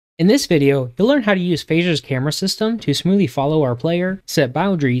In this video, you'll learn how to use Phaser's camera system to smoothly follow our player, set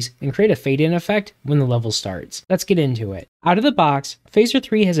boundaries, and create a fade-in effect when the level starts. Let's get into it. Out of the box, Phaser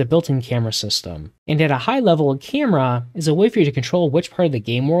 3 has a built-in camera system, and at a high level, a camera is a way for you to control which part of the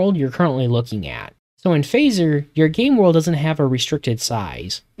game world you're currently looking at. So in Phaser, your game world doesn't have a restricted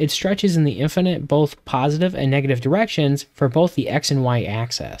size. It stretches in the infinite both positive and negative directions for both the X and Y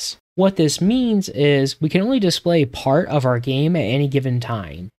axis. What this means is we can only display part of our game at any given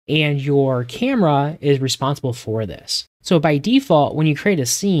time, and your camera is responsible for this. So by default, when you create a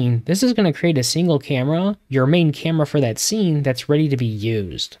scene, this is going to create a single camera, your main camera for that scene that's ready to be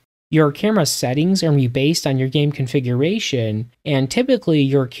used. Your camera settings are going to be based on your game configuration, and typically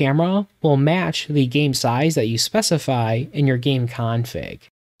your camera will match the game size that you specify in your game config.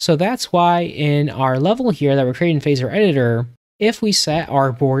 So that's why in our level here that we're creating in phasereditor, if we set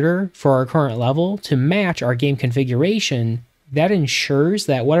our border for our current level to match our game configuration, that ensures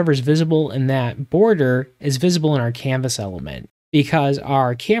that whatever's visible in that border is visible in our canvas element. Because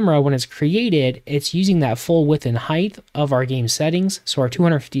our camera, when it's created, it's using that full width and height of our game settings, so our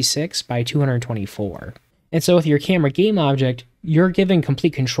 256 by 224. And so with your camera game object, you're given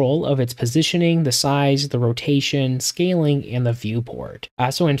complete control of its positioning, the size, the rotation, scaling, and the viewport.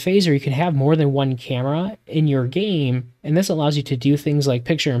 So in Phaser, you can have more than one camera in your game, and this allows you to do things like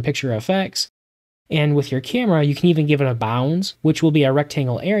picture-in-picture effects. And with your camera, you can even give it a bounds, which will be a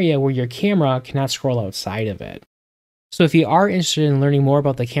rectangle area where your camera cannot scroll outside of it. So if you are interested in learning more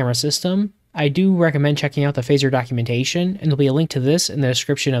about the camera system, I do recommend checking out the Phaser documentation, and there'll be a link to this in the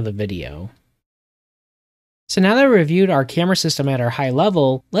description of the video. So now that we reviewed our camera system at our high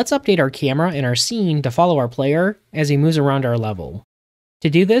level, let's update our camera in our scene to follow our player as he moves around our level. To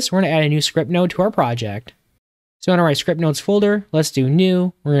do this, we're going to add a new script node to our project. So in our script nodes folder, let's do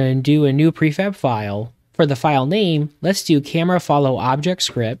new. We're going to do a new prefab file. For the file name, let's do camera follow object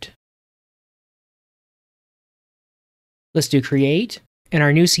script. Let's do create. In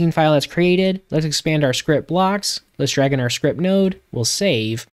our new scene file that's created, let's expand our script blocks. Let's drag in our script node. We'll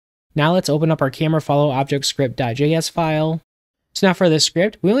save. Now let's open up our camera follow object script.js file. So now for this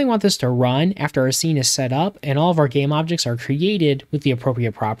script, we only want this to run after our scene is set up and all of our game objects are created with the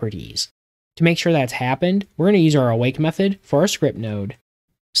appropriate properties. To make sure that's happened, we're going to use our awake method for our script node.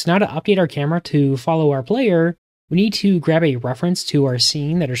 So now to update our camera to follow our player, we need to grab a reference to our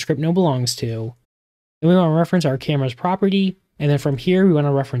scene that our script node belongs to. Then we want to reference our camera's property, and then from here we want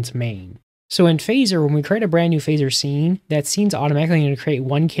to reference main. So in Phaser, when we create a brand new Phaser scene, that scene's automatically going to create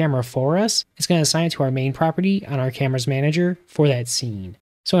one camera for us. It's going to assign it to our main property on our camera's manager for that scene.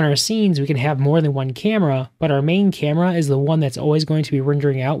 So in our scenes, we can have more than one camera, but our main camera is the one that's always going to be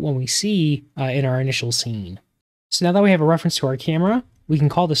rendering out when we see in our initial scene. So now that we have a reference to our camera, we can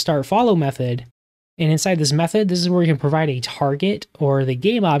call the startFollow method. And inside this method, this is where we can provide a target or the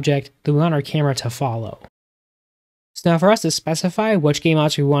game object that we want our camera to follow. So now for us to specify which game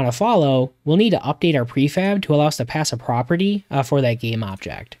object we want to follow, we'll need to update our prefab to allow us to pass a property for that game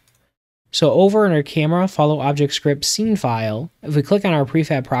object. So over in our camera follow object script scene file, if we click on our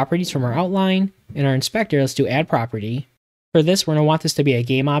prefab properties from our outline, in our inspector, let's do add property. For this, we're going to want this to be a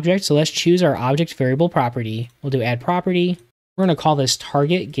game object, so let's choose our object variable property. We'll do add property. We're going to call this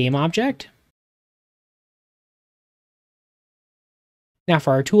target game object. Now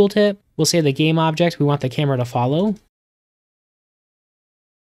for our tooltip, we'll say the game object we want the camera to follow.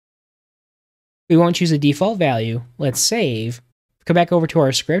 We won't choose a default value. Let's save. Come back over to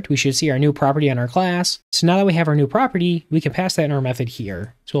our script. We should see our new property on our class. So now that we have our new property, we can pass that in our method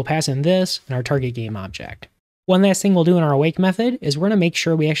here. So we'll pass in this and our target game object. One last thing we'll do in our awake method is we're going to make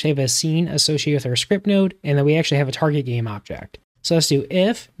sure we actually have a scene associated with our script node and that we actually have a target game object. So let's do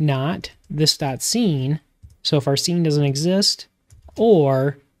if not this.scene. So if our scene doesn't exist,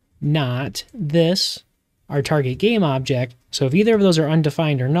 or not this, our target game object. So if either of those are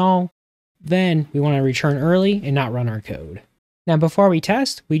undefined or null, then we want to return early and not run our code. Now before we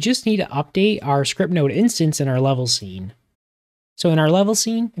test, we just need to update our script node instance in our level scene. So in our level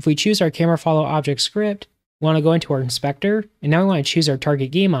scene, if we choose our camera follow object script, we want to go into our inspector, and now we want to choose our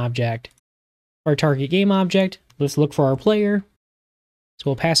target game object. For our target game object, let's look for our player. So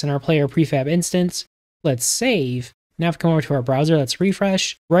we'll pass in our player prefab instance. Let's save. Now if we come over to our browser, let's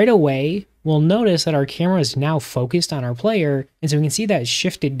refresh. Right away, we'll notice that our camera is now focused on our player, and so we can see that it's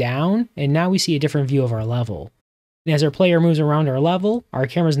shifted down, and now we see a different view of our level. And as our player moves around our level, our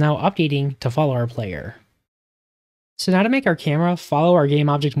camera is now updating to follow our player. So now to make our camera follow our game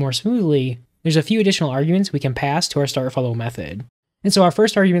object more smoothly, there's a few additional arguments we can pass to our startFollow method. And so our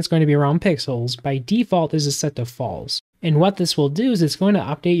first argument is going to be around pixels. By default, this is set to false. And what this will do is it's going to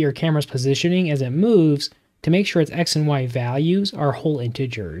update your camera's positioning as it moves to make sure its X and Y values are whole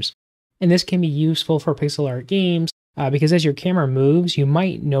integers. And this can be useful for pixel art games because as your camera moves, you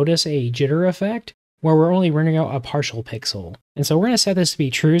might notice a jitter effect where we're only rendering out a partial pixel. And so we're going to set this to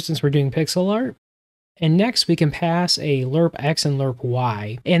be true since we're doing pixel art. And next we can pass a lerp X and lerp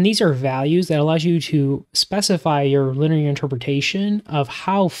Y. And these are values that allows you to specify your linear interpretation of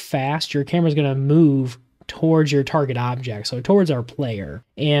how fast your camera is going to move towards your target object, so towards our player.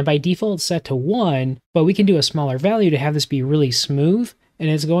 And by default it's set to 1, but we can do a smaller value to have this be really smooth, and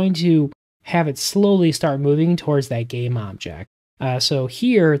it's going to have it slowly start moving towards that game object. So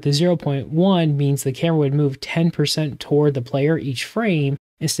here the 0.1 means the camera would move 10% toward the player each frame,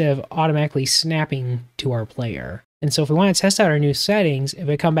 instead of automatically snapping to our player. And so if we want to test out our new settings, if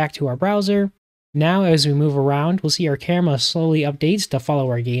we come back to our browser, now as we move around, we'll see our camera slowly updates to follow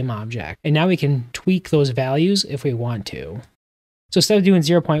our game object. And now we can tweak those values if we want to. So instead of doing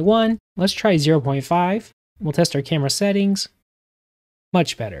 0.1, let's try 0.5. We'll test our camera settings.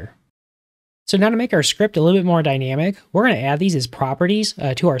 Much better. So now to make our script a little bit more dynamic, we're going to add these as properties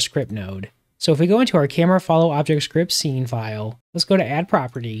to our script node. So if we go into our camera follow object script scene file, let's go to add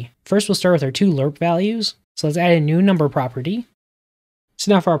property. First we'll start with our 2 lerp values. So let's add a new number property.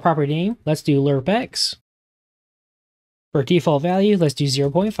 So now for our property name, let's do lerp X. For default value, let's do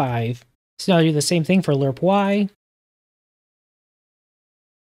 0.5. So now I'll do the same thing for lerp Y.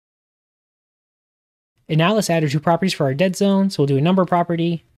 And now let's add our 2 properties for our dead zone. So we'll do a number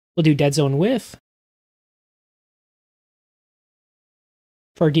property. We'll do dead zone width.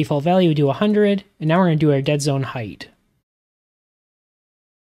 For our default value, we do 100, and now we're going to do our dead zone height.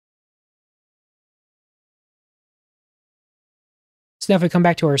 So now if we come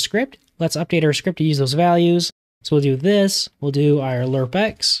back to our script, let's update our script to use those values. So we'll do this, we'll do our lerp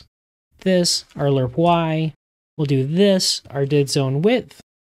X, this, our lerp Y, we'll do this, our dead zone width,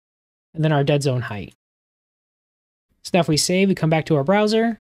 and then our dead zone height. So now if we save, we come back to our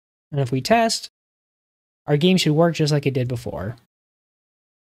browser, and if we test, our game should work just like it did before.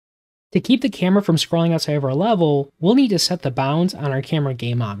 To keep the camera from scrolling outside of our level, we'll need to set the bounds on our camera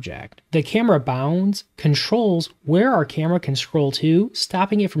game object. The camera bounds controls where our camera can scroll to,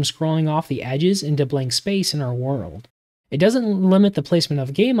 stopping it from scrolling off the edges into blank space in our world. It doesn't limit the placement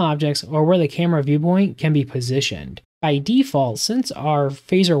of game objects or where the camera viewpoint can be positioned. By default, since our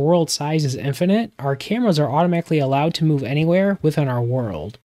phaser world size is infinite, our cameras are automatically allowed to move anywhere within our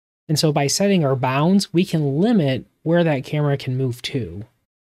world. And so by setting our bounds, we can limit where that camera can move to.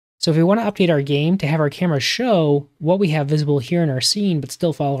 So if we want to update our game to have our camera show what we have visible here in our scene but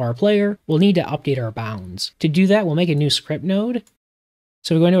still follow our player, we'll need to update our bounds. To do that, we'll make a new script node.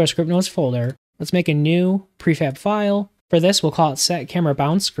 So we go into our script nodes folder. Let's make a new prefab file. For this, we'll call it set camera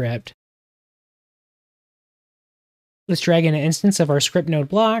bound script. Let's drag in an instance of our script node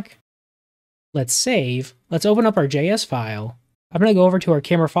block. Let's save. Let's open up our JS file. I'm going to go over to our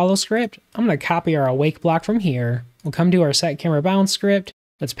camera follow script. I'm going to copy our awake block from here. We'll come to our set camera bound script.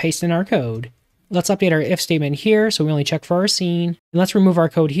 Let's paste in our code. Let's update our if statement here so we only check for our scene. And let's remove our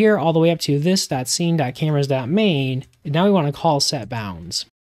code here all the way up to this.scene.cameras.main. And now we want to call set bounds.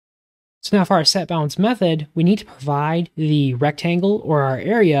 So now for our set bounds method, we need to provide the rectangle or our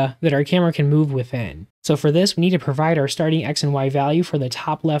area that our camera can move within. So for this, we need to provide our starting X and Y value for the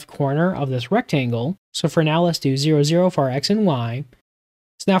top left corner of this rectangle. So for now, let's do 0, 0 for our X and Y.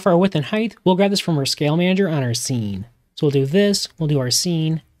 So now for our width and height, we'll grab this from our scale manager on our scene. So we'll do this, we'll do our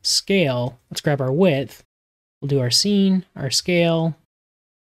scene, scale, let's grab our width, we'll do our scene, our scale,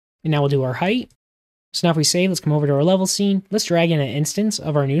 and now we'll do our height. So now if we save, let's come over to our level scene, let's drag in an instance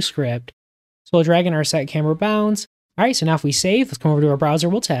of our new script. So we'll drag in our set camera bounds. Alright, so now if we save, let's come over to our browser,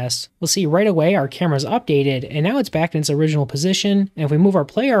 we'll test. We'll see right away our camera's updated, and now it's back in its original position, and if we move our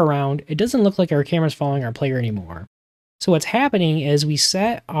player around, it doesn't look like our camera's following our player anymore. So what's happening is we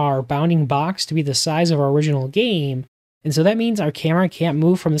set our bounding box to be the size of our original game, and so that means our camera can't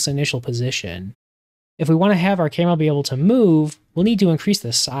move from this initial position. If we want to have our camera be able to move, we'll need to increase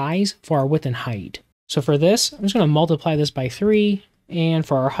the size for our width and height. So for this, I'm just going to multiply this by 3, and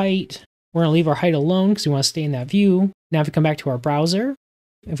for our height, we're going to leave our height alone because we want to stay in that view. Now if we come back to our browser,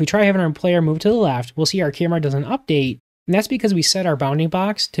 if we try having our player move to the left, we'll see our camera doesn't update, and that's because we set our bounding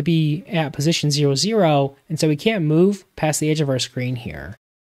box to be at position 0, 0, and so we can't move past the edge of our screen here.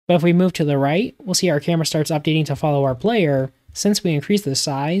 But if we move to the right, we'll see our camera starts updating to follow our player since we increased the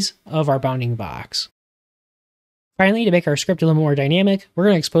size of our bounding box. Finally, to make our script a little more dynamic, we're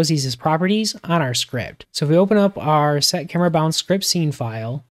going to expose these as properties on our script. So if we open up our set camera bound script scene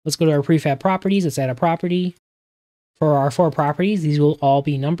file, let's go to our prefab properties, let's add a property. For our 4 properties, these will all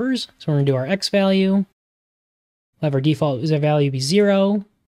be numbers. So we're going to do our X value. We'll have our default value be 0.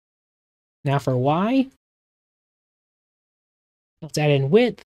 Now for Y, Let's add in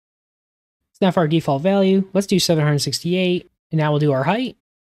width. So now for our default value, let's do 768, and now we'll do our height,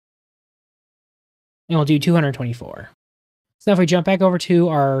 and we'll do 224. So now if we jump back over to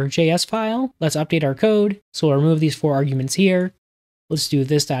our JS file, let's update our code. So we'll remove these 4 arguments here. Let's do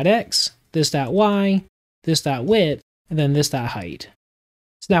this.x, this.y, this.width, and then this.height.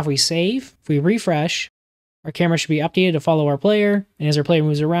 So now if we save, if we refresh, our camera should be updated to follow our player, and as our player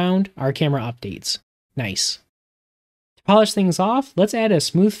moves around, our camera updates. Nice. To polish things off, let's add a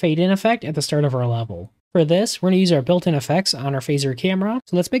smooth fade-in effect at the start of our level. For this, we're going to use our built-in effects on our phaser camera,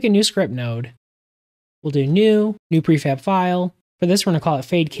 so let's make a new script node. We'll do new prefab file. For this, we're going to call it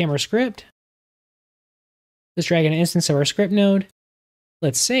fade camera script. Let's drag in an instance of our script node.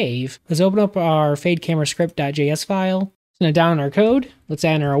 Let's save. Let's open up our fade camera script.js file. So now down in our code, let's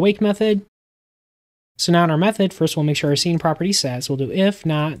add in our awake method. So now in our method, first we'll make sure our scene property set. So we'll do if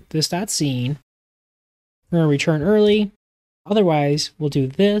not this.scene. We're going to return early. Otherwise, we'll do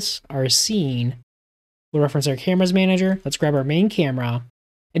this, our scene. We'll reference our cameras manager. Let's grab our main camera.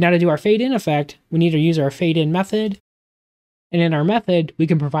 And now to do our fade in effect, we need to use our fade in method. And in our method, we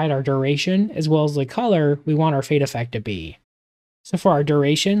can provide our duration as well as the color we want our fade effect to be. So for our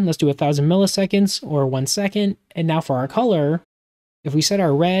duration, let's do 1000 milliseconds or 1 second. And now for our color, if we set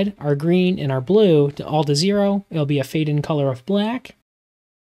our red, our green, and our blue to all to 0, it'll be a fade in color of black.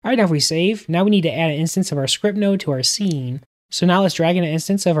 All right, now if we save, now we need to add an instance of our script node to our scene. So now let's drag in an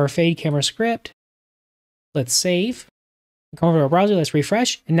instance of our fade camera script. Let's save. Come over to our browser, let's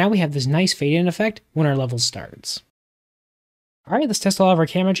refresh, and now we have this nice fade in effect when our level starts. All right, let's test all of our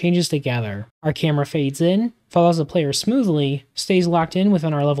camera changes together. Our camera fades in, follows the player smoothly, stays locked in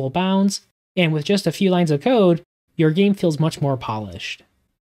within our level bounds, and with just a few lines of code, your game feels much more polished.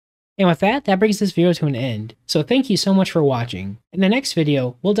 And with that, that brings this video to an end. So thank you so much for watching. In the next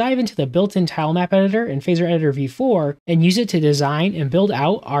video, we'll dive into the built-in tile map editor in phasereditor v4 and use it to design and build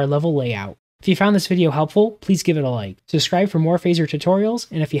out our level layout. If you found this video helpful, please give it a like. Subscribe for more phaser tutorials,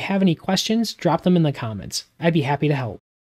 and if you have any questions, drop them in the comments. I'd be happy to help.